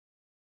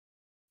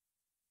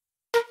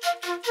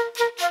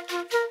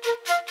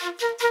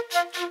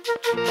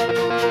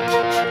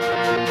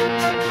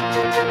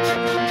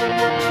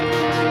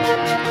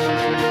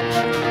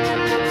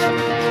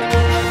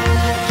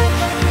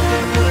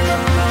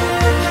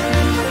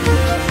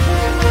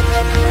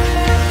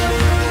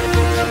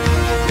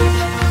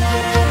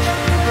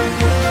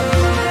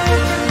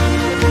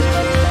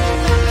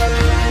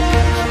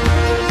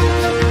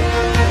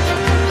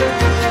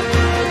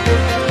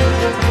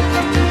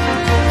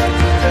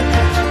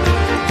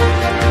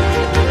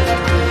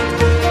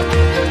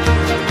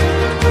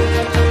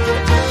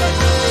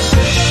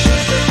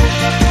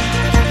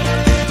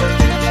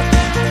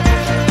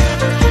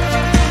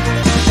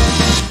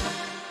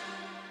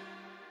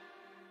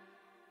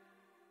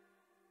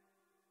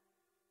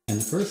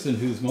person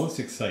who's most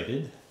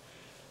excited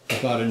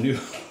about a new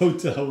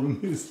hotel room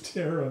is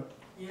Tara.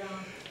 Yeah.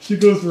 She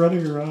goes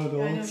running around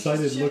all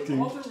excited,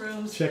 looking, looking, all the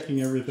rooms.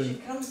 checking everything.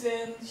 She comes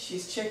in,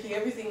 she's checking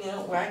everything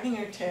out, wagging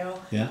her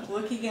tail, yeah,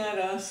 looking at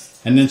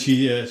us. And then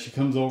she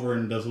comes over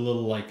and does a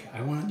little like,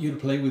 I want you to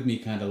play with me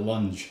kind of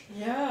lunge.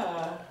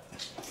 Yeah.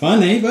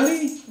 Fun, eh,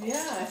 buddy?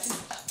 Yeah.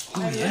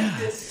 Oh, I yeah. like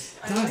this.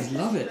 I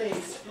love it.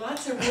 Place.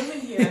 Lots of room in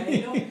here.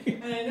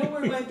 And I know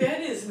where my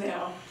bed is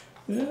now.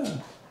 Yeah.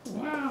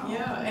 Wow.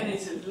 Yeah, and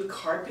it's a little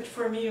carpet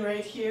for me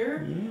right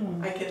here.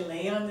 Yeah. I can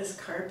lay on this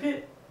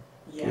carpet.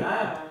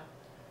 Yeah.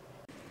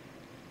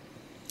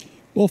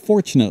 Well,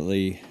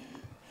 fortunately,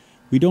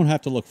 we don't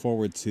have to look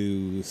forward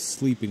to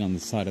sleeping on the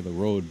side of the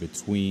road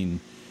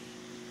between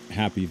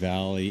Happy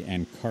Valley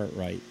and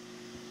Cartwright,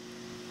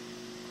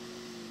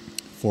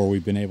 for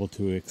we've been able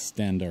to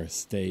extend our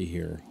stay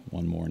here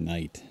one more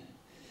night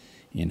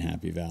in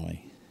Happy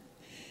Valley.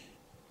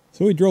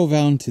 So we drove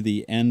down to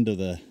the end of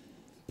the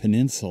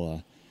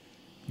peninsula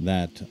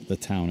that the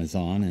town is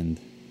on, and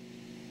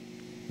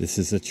this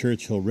is the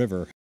Churchill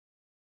River.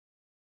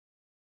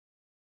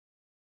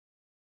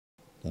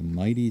 The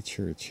mighty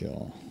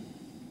Churchill.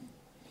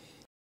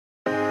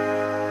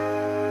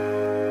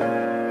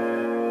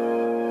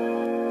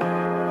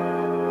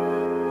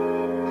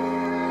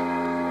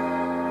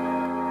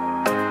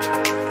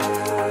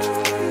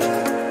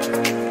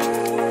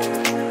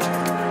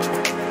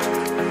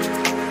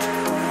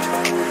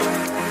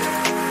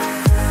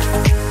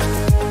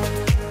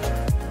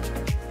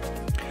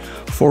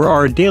 For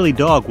our daily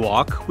dog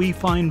walk, we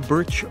find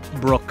Birch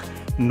Brook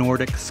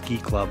Nordic Ski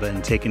Club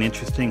and take an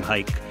interesting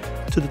hike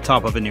to the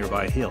top of a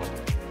nearby hill.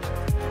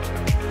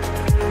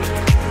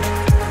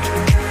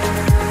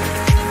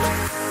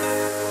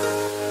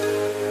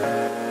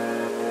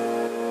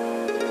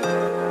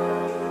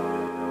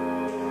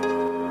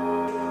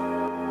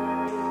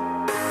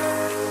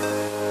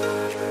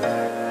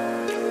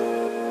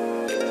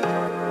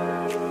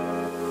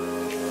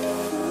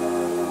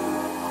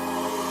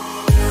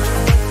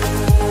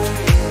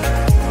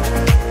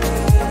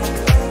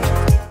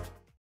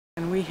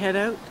 We head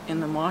out in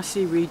the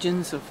mossy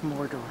regions of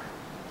Mordor.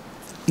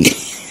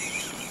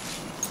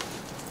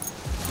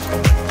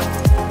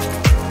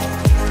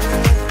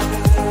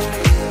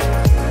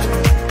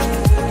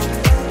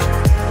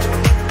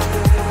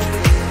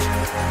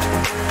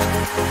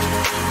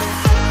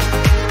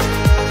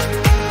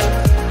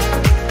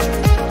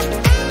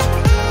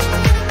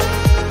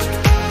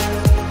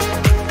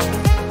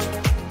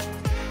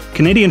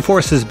 Canadian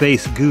Forces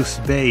Base Goose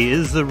Bay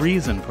is the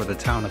reason for the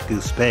town of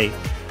Goose Bay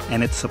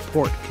and its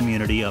support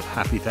community of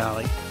Happy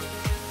Valley.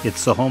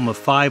 It's the home of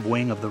 5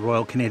 Wing of the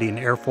Royal Canadian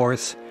Air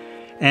Force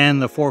and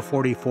the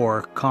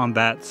 444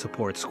 Combat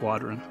Support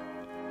Squadron.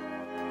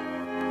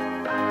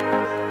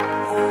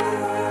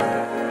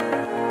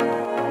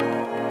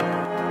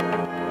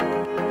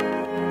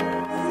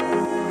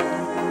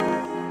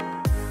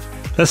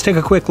 Let's take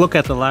a quick look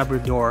at the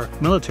Labrador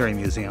Military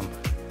Museum.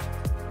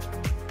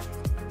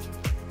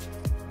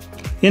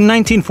 In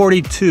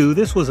 1942,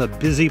 this was a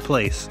busy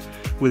place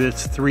with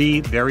its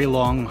 3 very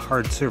long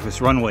hard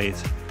surface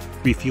runways,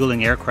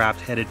 refueling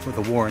aircraft headed for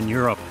the war in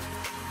Europe.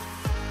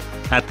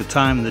 At the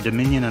time, the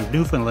Dominion of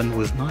Newfoundland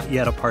was not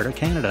yet a part of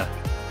Canada.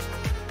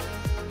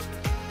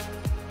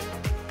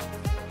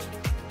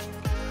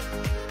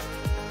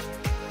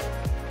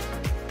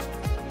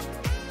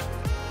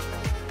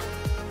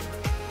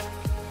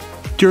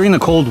 During the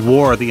Cold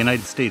War, the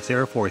United States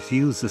Air Force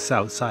used the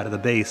south side of the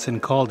base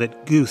and called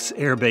it Goose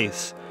Air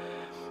Base.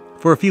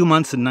 For a few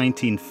months in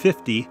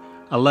 1950,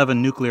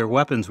 11 nuclear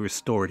weapons were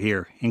stored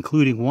here,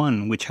 including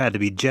one which had to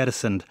be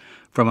jettisoned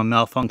from a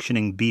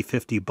malfunctioning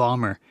B-50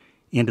 bomber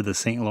into the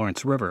St.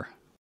 Lawrence River.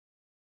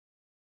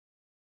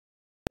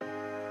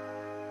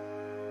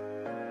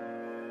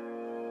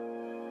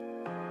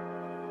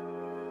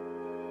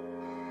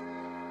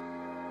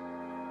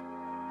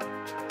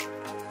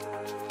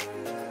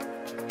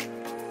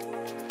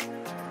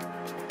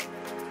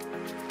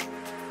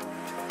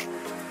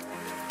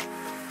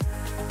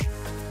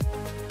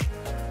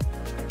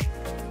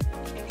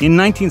 In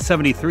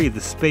 1973,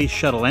 the Space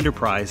Shuttle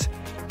Enterprise,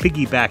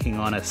 piggybacking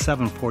on a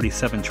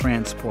 747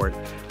 transport,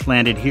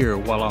 landed here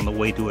while on the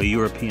way to a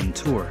European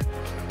tour.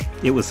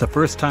 It was the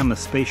first time a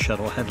space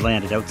shuttle had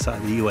landed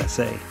outside the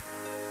USA.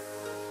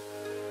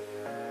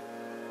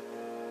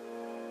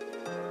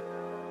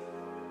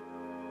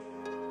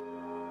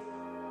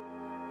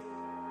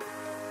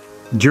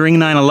 During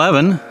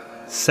 9/11,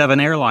 7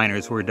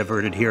 airliners were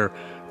diverted here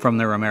from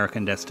their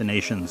American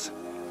destinations.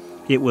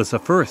 It was the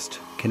first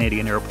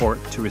Canadian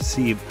airport to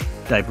receive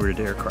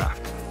diverted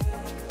aircraft.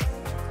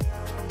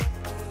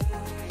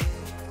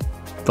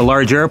 The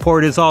large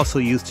airport is also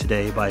used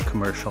today by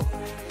commercial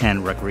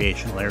and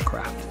recreational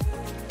aircraft.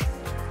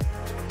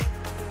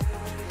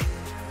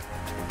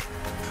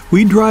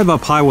 We drive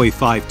up Highway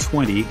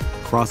 520,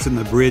 crossing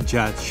the bridge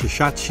at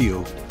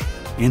Shishachio,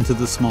 into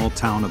the small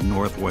town of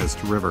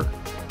Northwest River.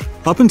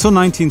 Up until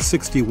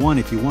 1961,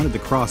 if you wanted to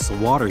cross the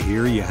water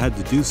here, you had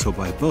to do so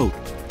by boat.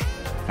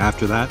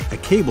 After that, a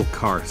cable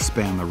car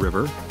spanned the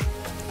river,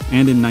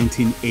 and in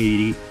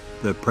 1980,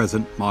 the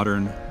present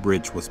modern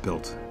bridge was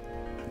built.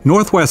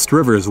 Northwest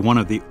River is one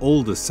of the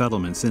oldest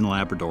settlements in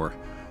Labrador,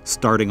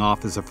 starting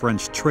off as a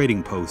French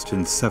trading post in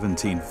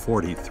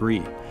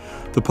 1743.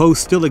 The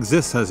post still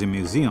exists as a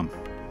museum.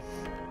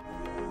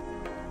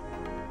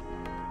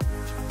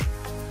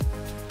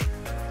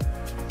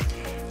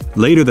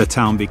 Later, the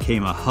town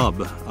became a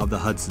hub of the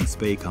Hudson's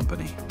Bay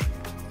Company.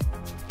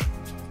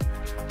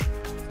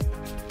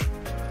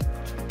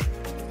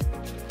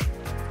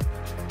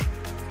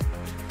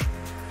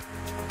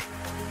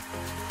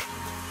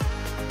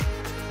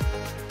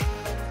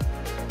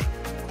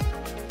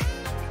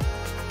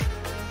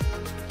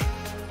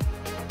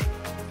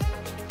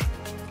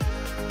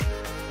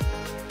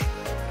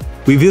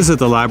 We visit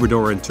the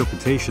Labrador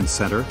Interpretation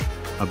Center,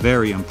 a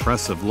very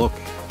impressive look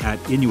at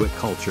Inuit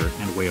culture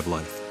and way of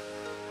life.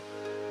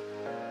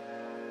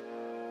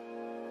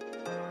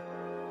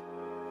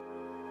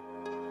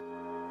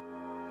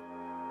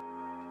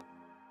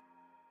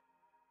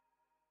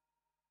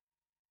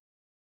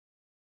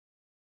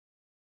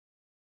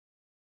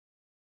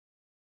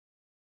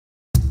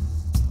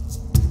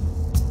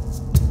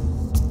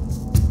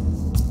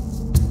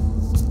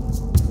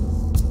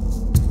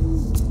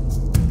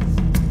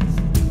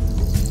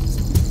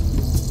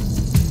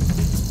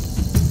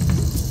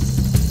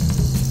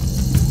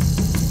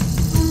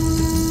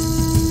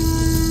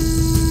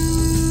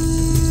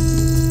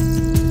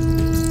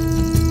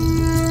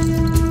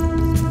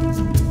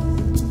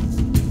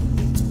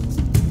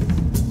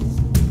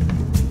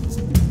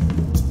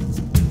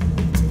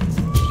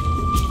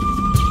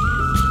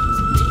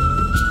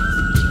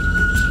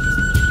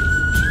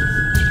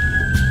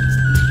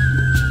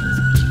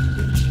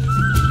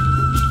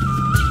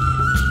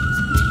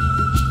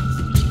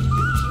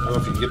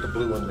 Get the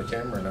blue on the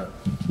camera now.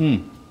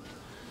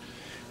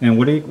 And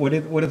what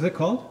is it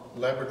called?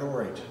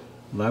 Labradorite.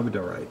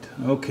 Labradorite.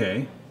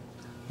 Okay.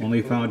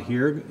 Only found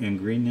here in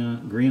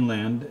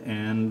Greenland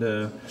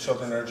and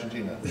Southern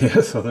Argentina.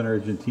 yeah, southern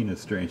Argentina.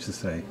 Strange to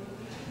say.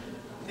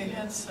 They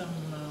had some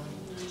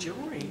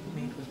jewelry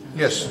made with them.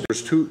 Yes, there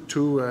was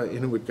two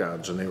Inuit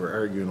gods, and they were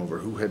arguing over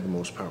who had the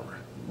most power.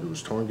 It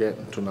was Torngat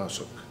and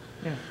Tunasuk.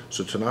 Yeah.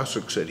 So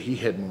Tunasuk said he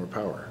had more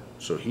power.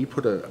 So he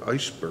put an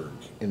iceberg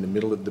in the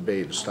middle of the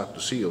bay to stop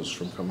the seals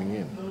from coming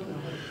in.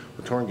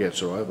 But Torngat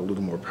said, I have a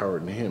little more power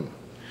than him.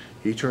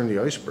 He turned the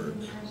iceberg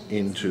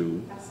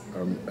into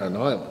an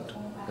island.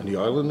 And the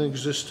island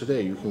exists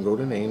today. You can go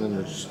to Nain and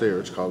it's there.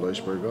 It's called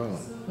Iceberg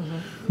Island.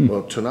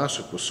 Well,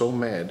 Tunasuk was so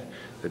mad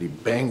that he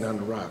banged on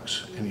the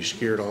rocks and he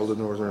scared all the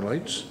northern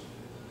lights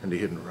and they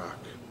hid in the rock.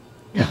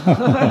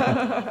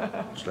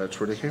 So that's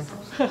where they came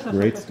from.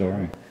 Great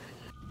story.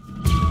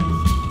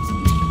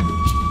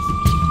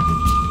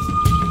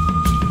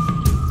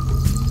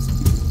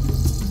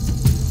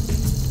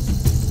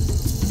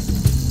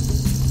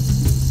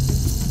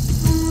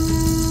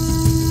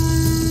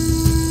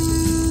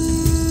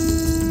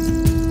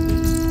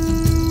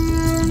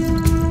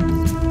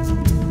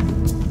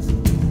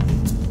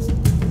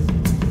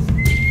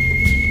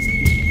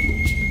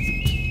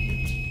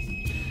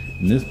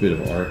 And this bit of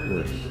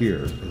artwork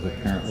here is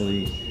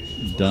apparently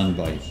done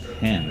by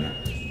pen,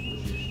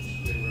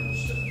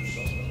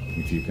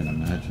 if you can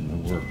imagine the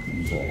work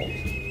involved.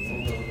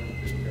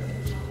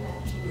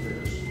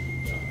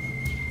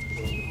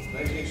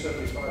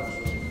 1975 was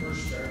when we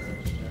first started.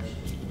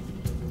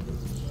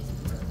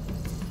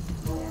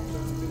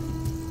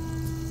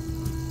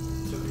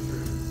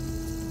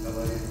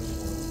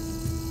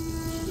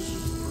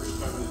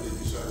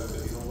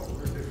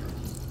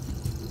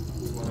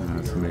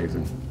 That's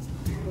amazing.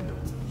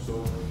 So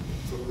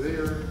from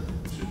there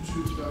to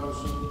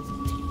 2000.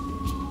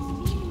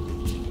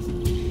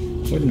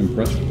 Quite an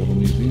impressive little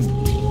museum.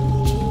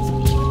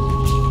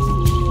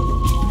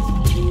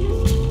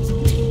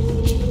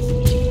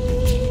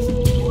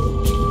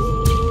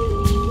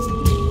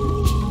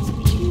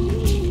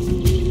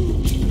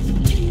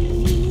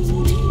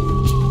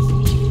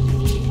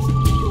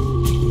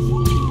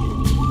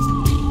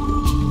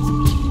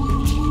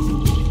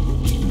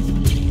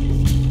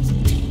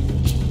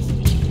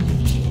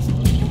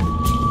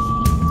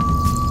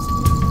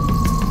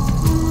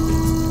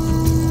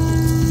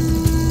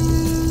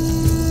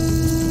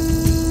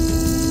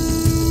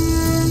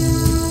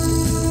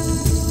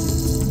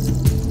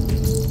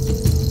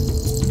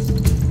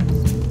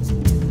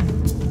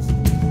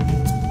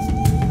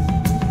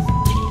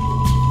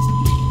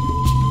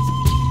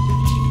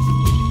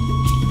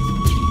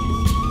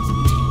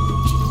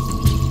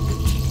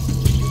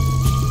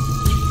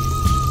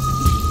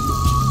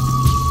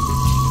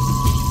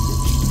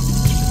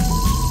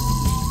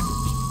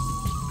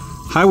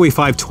 Highway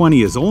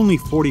 520 is only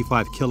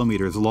 45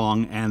 kilometers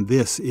long, and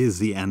this is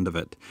the end of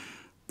it.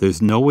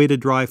 There's no way to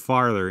drive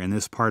farther in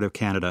this part of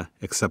Canada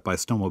except by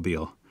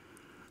snowmobile.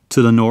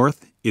 To the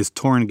north is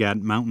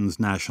Torngat Mountains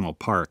National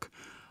Park,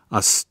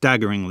 a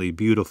staggeringly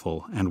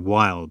beautiful and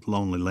wild,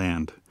 lonely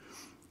land.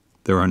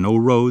 There are no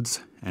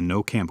roads and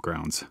no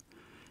campgrounds.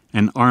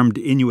 An armed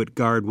Inuit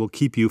guard will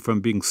keep you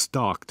from being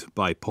stalked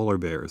by polar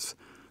bears.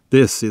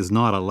 This is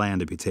not a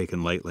land to be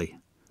taken lightly.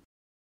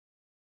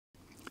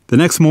 The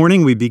next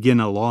morning, we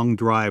begin a long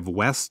drive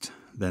west,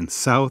 then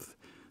south,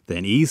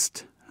 then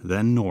east,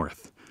 then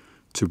north,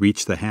 to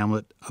reach the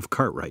hamlet of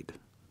Cartwright.